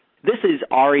This is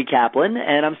Ari Kaplan,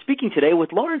 and I'm speaking today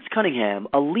with Lawrence Cunningham,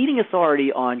 a leading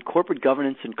authority on corporate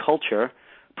governance and culture,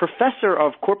 professor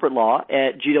of corporate law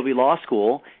at GW Law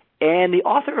School, and the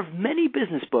author of many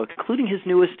business books, including his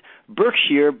newest,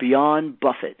 Berkshire Beyond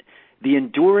Buffett, The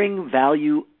Enduring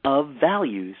Value of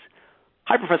Values.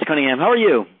 Hi, Professor Cunningham. How are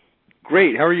you?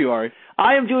 Great. How are you, Ari?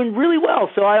 I am doing really well,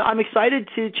 so I'm excited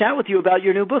to chat with you about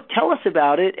your new book. Tell us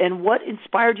about it and what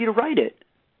inspired you to write it.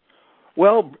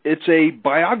 Well, it's a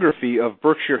biography of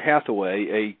Berkshire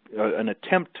Hathaway, an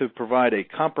attempt to provide a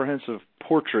comprehensive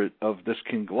portrait of this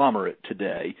conglomerate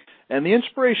today. And the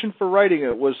inspiration for writing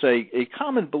it was a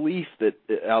common belief that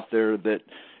out there that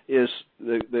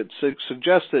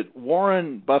suggests that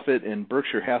Warren Buffett and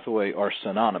Berkshire Hathaway are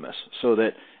synonymous, so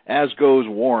that as goes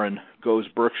Warren, goes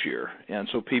Berkshire. And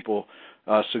so people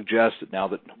suggest that now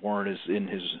that Warren is in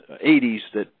his 80s,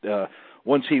 that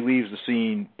once he leaves the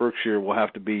scene, Berkshire will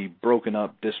have to be broken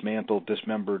up, dismantled,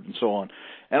 dismembered, and so on.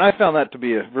 And I found that to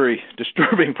be a very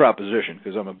disturbing proposition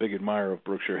because I'm a big admirer of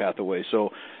Berkshire Hathaway. So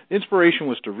the inspiration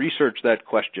was to research that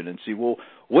question and see, well,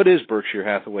 what is Berkshire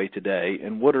Hathaway today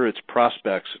and what are its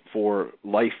prospects for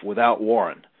life without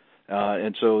Warren?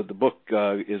 And so the book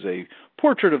is a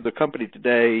portrait of the company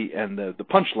today, and the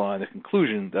punchline, the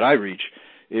conclusion that I reach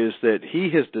is that he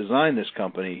has designed this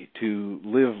company to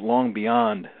live long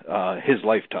beyond his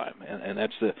lifetime. And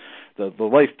that's the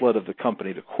lifeblood of the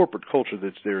company. The corporate culture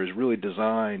that's there is really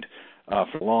designed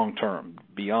for long term,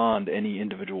 beyond any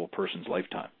individual person's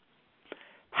lifetime.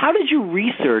 How did you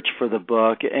research for the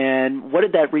book, and what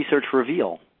did that research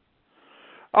reveal?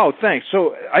 Oh, thanks.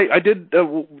 So I did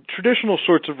traditional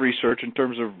sorts of research in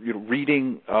terms of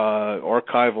reading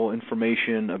archival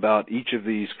information about each of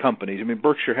these companies. I mean,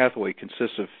 Berkshire Hathaway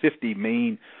consists of 50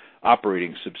 main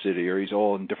operating subsidiaries,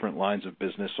 all in different lines of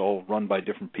business, all run by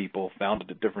different people, founded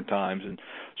at different times. And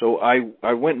so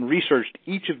I went and researched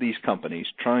each of these companies,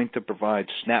 trying to provide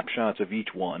snapshots of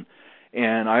each one.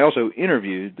 And I also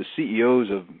interviewed the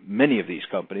CEOs of many of these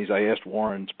companies. I asked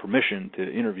Warren's permission to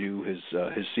interview his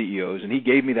CEOs, and he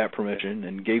gave me that permission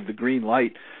and gave the green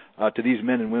light to these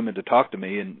men and women to talk to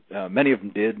me, and many of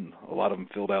them did, and a lot of them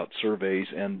filled out surveys.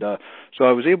 And so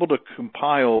I was able to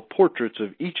compile portraits of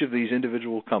each of these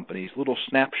individual companies, little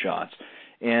snapshots,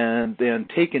 and then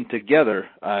taken together,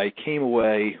 I came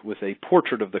away with a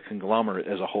portrait of the conglomerate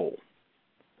as a whole.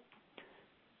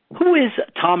 Who is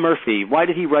Tom Murphy? Why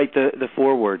did he write the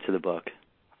foreword to the book?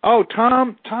 Oh,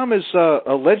 Tom is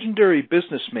a legendary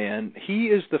businessman. He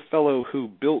is the fellow who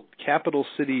built Capital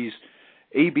Cities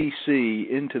ABC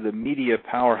into the media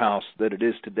powerhouse that it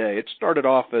is today. It started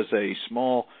off as a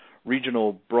small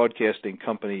regional broadcasting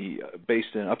company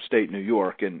based in upstate New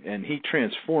York, and he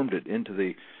transformed it into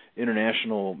the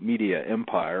international media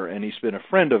empire, and he's been a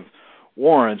friend of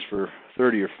Warren's for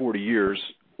 30 or 40 years.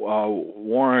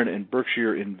 Warren and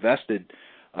Berkshire invested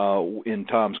in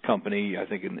Tom's company, I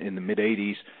think in the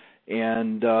mid-'80s,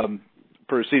 and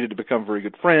proceeded to become very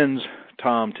good friends.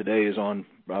 Tom today is on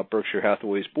Berkshire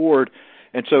Hathaway's board,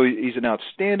 and so he's an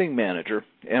outstanding manager.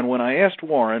 And when I asked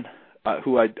Warren,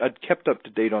 who I'd kept up to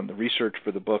date on the research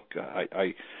for the book,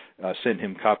 I sent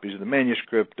him copies of the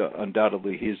manuscript.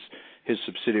 Undoubtedly, his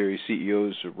subsidiary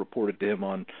CEOs reported to him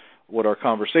on what our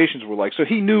conversations were like. So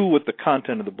he knew what the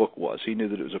content of the book was. He knew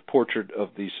that it was a portrait of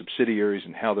these subsidiaries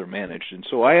and how they're managed. And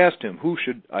so I asked him, who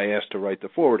should I ask to write the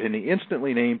foreword? And he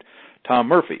instantly named Tom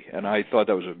Murphy. And I thought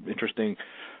that was an interesting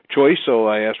choice, so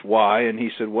I asked why. And he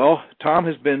said, well, Tom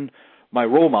has been my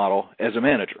role model as a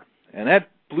manager. And that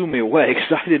blew me away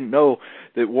because I didn't know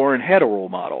that Warren had a role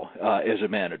model as a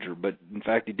manager. But in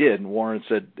fact, he did. And Warren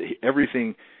said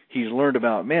everything he's learned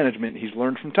about management, he's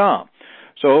learned from Tom.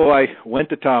 So I went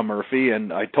to Tom Murphy,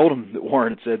 and I told him that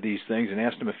Warren had said these things and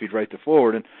asked him if he'd write the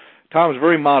foreword. And Tom's a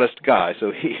very modest guy,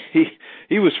 so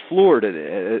he was floored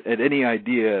at any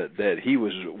idea that he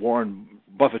was Warren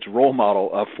Buffett's role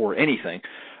model for anything,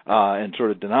 and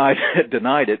sort of denied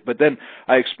it. But then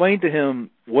I explained to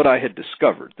him what I had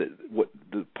discovered, that what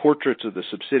the portraits of the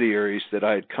subsidiaries that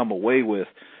I had come away with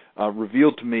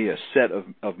revealed to me a set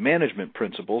of management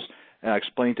principles. And I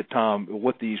explained to Tom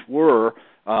what these were,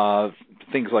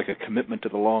 things like a commitment to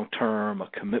the long term, a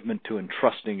commitment to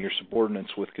entrusting your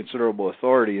subordinates with considerable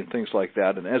authority, and things like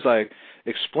that. And as I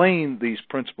explained these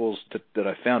principles that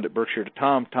I found at Berkshire to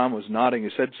Tom, Tom was nodding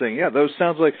his head saying, yeah, those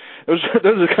sounds like, those are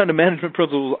the kind of management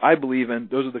principles I believe in.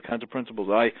 Those are the kinds of principles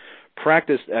I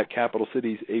practiced at Capital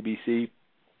Cities ABC.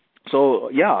 So,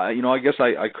 yeah, I guess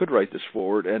I could write this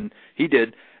forward, and he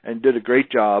did, and did a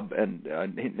great job, and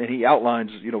he outlines,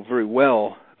 very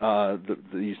well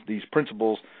these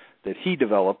principles that he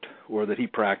developed or that he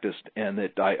practiced, and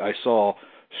that I saw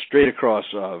straight across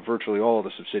virtually all of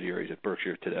the subsidiaries at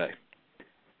Berkshire today.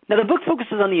 Now, the book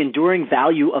focuses on the enduring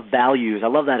value of values. I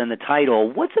love that in the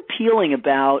title. What's appealing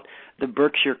about the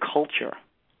Berkshire culture?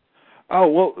 Oh,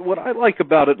 well, what I like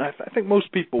about it, and I think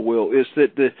most people will, is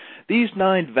that these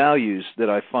 9 values that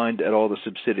I find at all the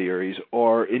subsidiaries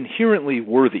are inherently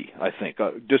worthy, I think.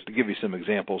 Just to give you some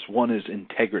examples, one is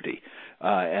integrity,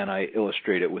 and I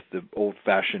illustrate it with the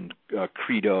old-fashioned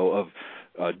credo of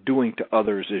doing to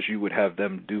others as you would have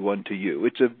them do unto you.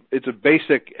 It's a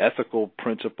basic ethical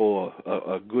principle,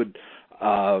 a good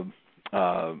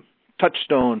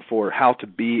touchstone for how to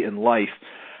be in life.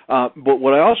 But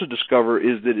what I also discover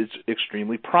is that it's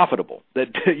extremely profitable. That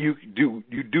you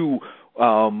do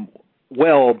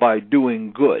well by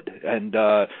doing good. And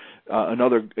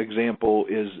another example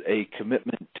is a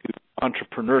commitment to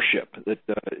entrepreneurship. That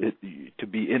to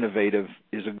be innovative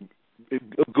is a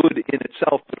good in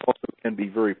itself, but also can be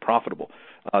very profitable.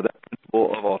 That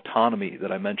principle of autonomy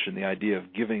that I mentioned, the idea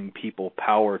of giving people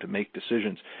power to make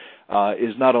decisions,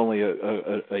 is not only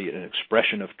an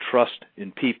expression of trust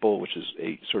in people, which is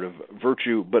a sort of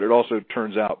virtue, but it also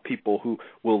turns out people who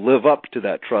will live up to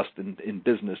that trust in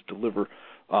business deliver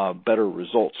better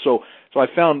results. So I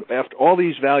found after all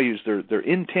these values, they're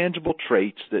intangible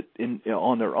traits that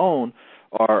on their own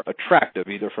are attractive,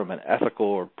 either from an ethical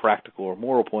or practical or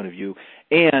moral point of view,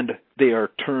 and they are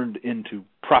turned into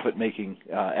profit-making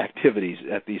activities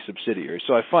at these subsidiaries.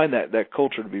 So I find that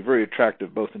culture to be very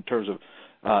attractive, both in terms of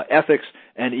ethics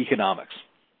and economics.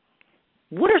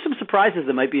 What are some surprises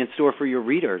that might be in store for your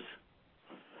readers?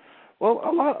 Well,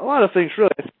 a lot of things,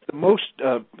 really. I think the most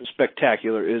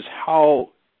spectacular is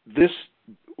how this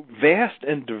vast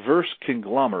and diverse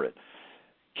conglomerate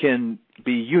can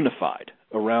be unified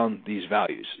around these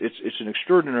values. It's an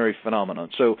extraordinary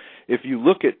phenomenon. So if you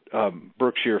look at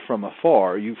Berkshire from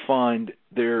afar, you find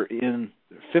they're in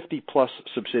 50-plus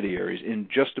subsidiaries in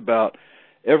just about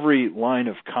every line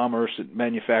of commerce,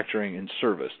 manufacturing, and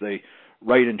service. They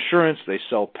write insurance, they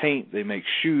sell paint, they make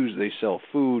shoes, they sell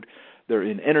food, they're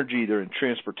in energy, they're in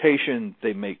transportation,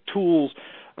 they make tools.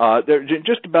 They're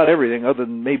just about everything other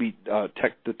than maybe the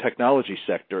technology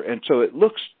sector. And so it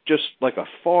looks just like a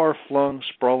far-flung,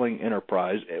 sprawling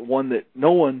enterprise, one that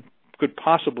no one could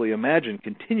possibly imagine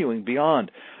continuing beyond,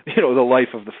 the life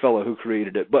of the fellow who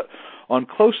created it. But on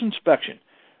close inspection,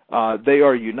 they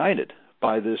are united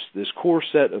by this core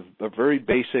set of very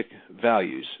basic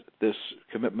values, this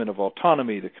commitment of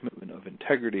autonomy, the commitment of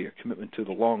integrity, a commitment to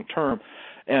the long term.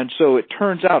 And so it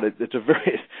turns out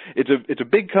it's a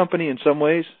big company in some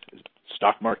ways,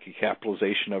 stock market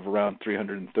capitalization of around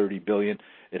 $330 billion.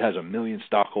 It has 1 million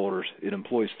stockholders. It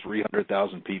employs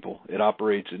 300,000 people. It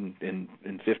operates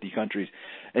in 50 countries.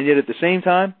 And yet at the same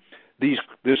time,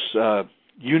 this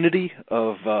unity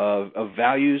of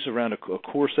values around a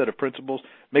core set of principles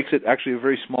makes it actually a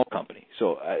very small company.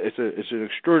 So it's an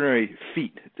extraordinary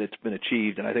feat that's been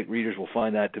achieved, and I think readers will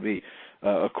find that to be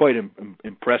a quite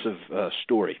impressive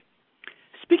story.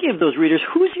 Speaking of those readers,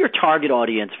 who's your target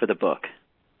audience for the book?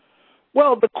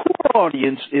 Well, the core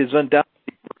audience is undoubtedly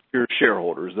your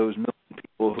shareholders, those million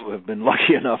people who have been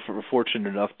lucky enough or fortunate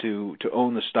enough to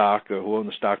own the stock or who own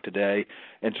the stock today,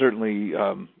 and certainly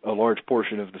a large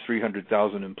portion of the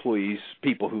 300,000 employees,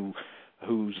 people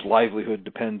whose livelihood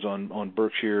depends on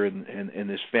Berkshire and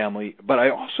this family. But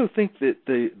I also think that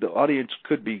the audience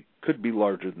could be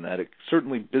larger than that.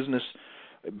 Certainly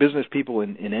business people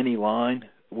in any line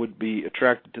would be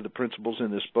attracted to the principles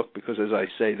in this book because, as I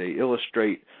say, they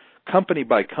illustrate company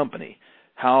by company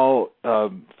how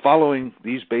following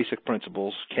these basic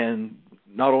principles can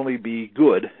not only be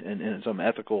good in some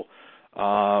ethical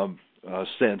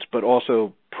sense, but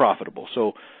also profitable.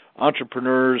 So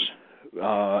entrepreneurs,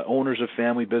 owners of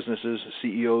family businesses,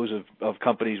 CEOs of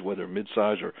companies, whether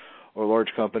mid-size or large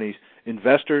companies,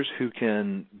 investors who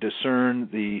can discern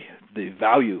the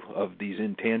value of these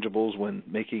intangibles when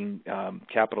making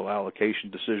capital allocation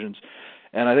decisions.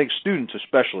 And I think students,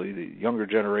 especially the younger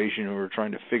generation who are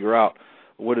trying to figure out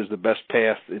what is the best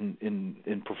path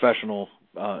in professional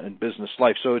and business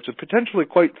life. So it's a potentially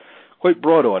quite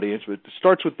broad audience, but it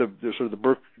starts with the sort of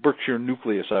the Berkshire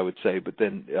nucleus, I would say. But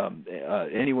then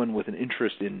anyone with an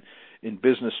interest in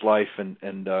business life and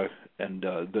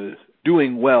the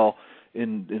doing well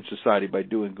in society by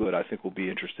doing good, I think will be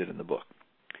interested in the book.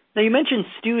 Now, you mentioned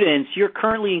students. You're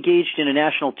currently engaged in a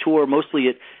national tour, mostly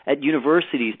at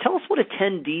universities. Tell us what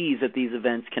attendees at these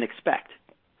events can expect.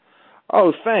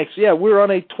 Oh, thanks. Yeah, we're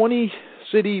on a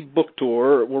 20-city book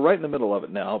tour. We're right in the middle of it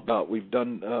now. We've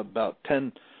done about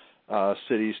 10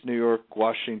 cities: New York,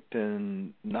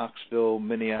 Washington, Knoxville,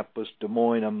 Minneapolis, Des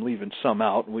Moines. I'm leaving some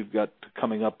out. And we've got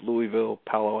coming up Louisville,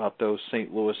 Palo Alto,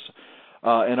 St. Louis.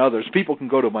 and others. People can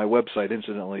go to my website,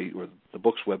 incidentally, or the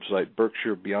book's website,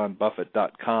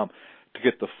 BerkshireBeyondBuffett.com, to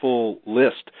get the full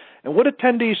list. And what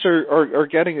attendees are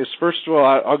getting is, first of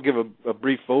all, I'll give a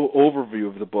brief overview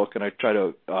of the book, and I try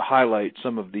to highlight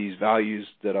some of these values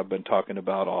that I've been talking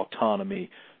about: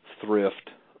 autonomy, thrift,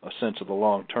 a sense of the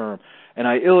long term. And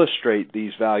I illustrate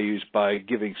these values by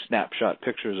giving snapshot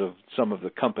pictures of some of the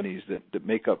companies that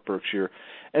make up Berkshire.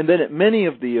 And then at many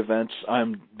of the events,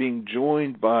 I'm being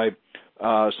joined by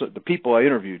the people I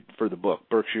interviewed for the book: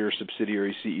 Berkshire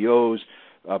subsidiary CEOs,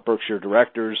 Berkshire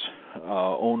directors,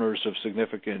 owners of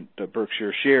significant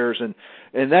Berkshire shares. And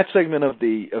in that segment of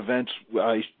the events,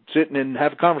 I sit and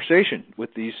have a conversation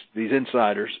with these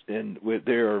insiders, and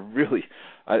they are really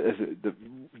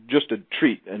just a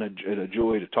treat and a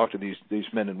joy to talk to these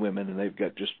men and women, and they've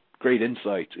got just great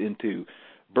insights into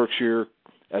Berkshire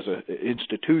as an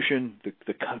institution,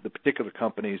 the particular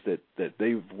companies that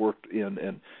they've worked in,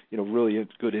 and really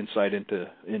good insight into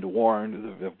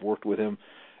Warren. They've worked with him,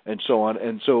 and so on.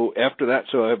 And so after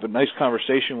that, I have a nice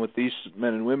conversation with these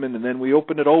men and women, and then we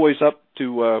open it always up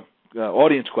to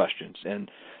audience questions.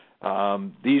 And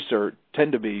these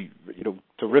tend to be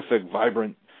terrific,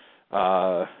 vibrant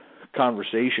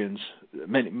conversations.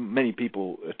 Many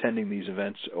people attending these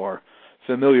events are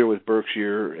familiar with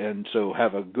Berkshire, and so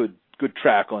have a good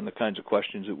track on the kinds of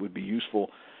questions that would be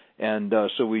useful. And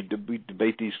so we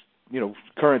debate these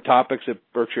current topics at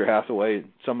Berkshire Hathaway.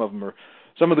 And some of the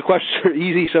questions are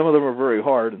easy, some of them are very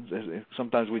hard, and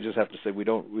sometimes we just have to say we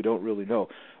don't really know.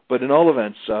 But in all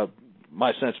events,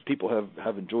 my sense, people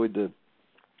have enjoyed the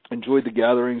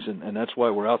gatherings, and that's why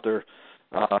we're out there.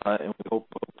 And we hope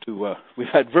to. We've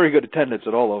had very good attendance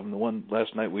at all of them. The one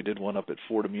last night, we did one up at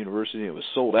Fordham University. It was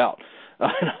sold out.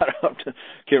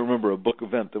 Can't remember a book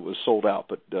event that was sold out,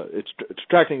 but it's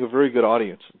attracting a very good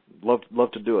audience.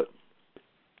 Love to do it.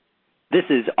 This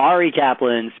is Ari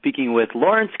Kaplan speaking with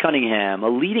Lawrence Cunningham, a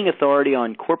leading authority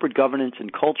on corporate governance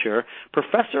and culture,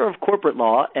 professor of corporate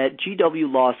law at GW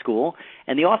Law School,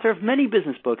 and the author of many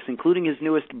business books, including his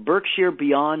newest Berkshire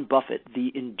Beyond Buffett,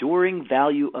 The Enduring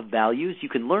Value of Values. You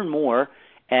can learn more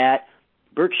at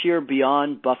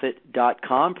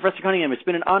BerkshireBeyondBuffett.com. Professor Cunningham, it's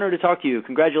been an honor to talk to you.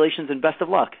 Congratulations and best of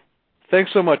luck.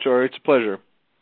 Thanks so much, Ari. It's a pleasure.